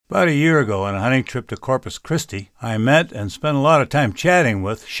About a year ago on a hunting trip to Corpus Christi, I met and spent a lot of time chatting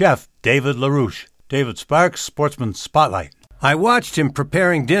with Chef David LaRouche. David Sparks, Sportsman Spotlight. I watched him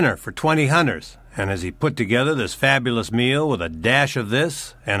preparing dinner for 20 hunters, and as he put together this fabulous meal with a dash of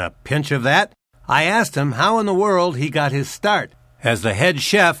this and a pinch of that, I asked him how in the world he got his start as the head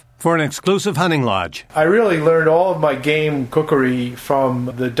chef for an exclusive hunting lodge. I really learned all of my game cookery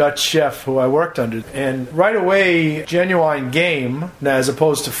from the Dutch chef who I worked under. And right away, genuine game, as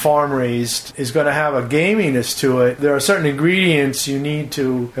opposed to farm-raised, is going to have a gaminess to it. There are certain ingredients you need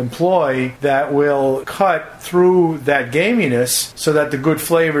to employ that will cut through that gaminess so that the good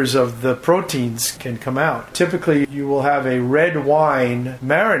flavors of the proteins can come out. Typically, you will have a red wine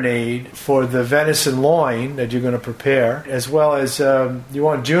marinade for the venison loin that you're going to prepare, as well as you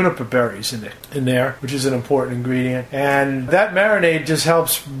want juniper berries in there, which is an important ingredient. And that marinade just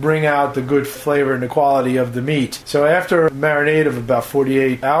helps bring out the good flavor and the quality of the meat. So after a marinade of about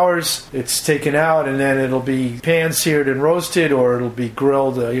 48 hours, it's taken out and then it'll be pan-seared and roasted, or it'll be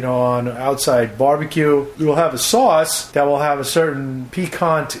grilled, on outside barbecue. You'll have a sauce that will have a certain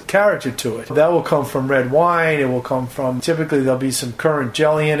piquant character to it. That will come from red wine. It will come from, typically there'll be some currant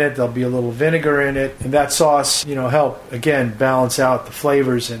jelly in it. There'll be a little vinegar in it. And that sauce, help, again, balance out the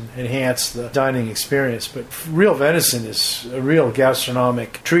flavors and enhance the dining experience. But real venison is a real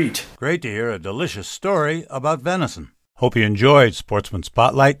gastronomic treat. Great to hear a delicious story about venison. Hope you enjoyed Sportsman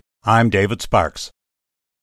Spotlight. I'm David Sparks.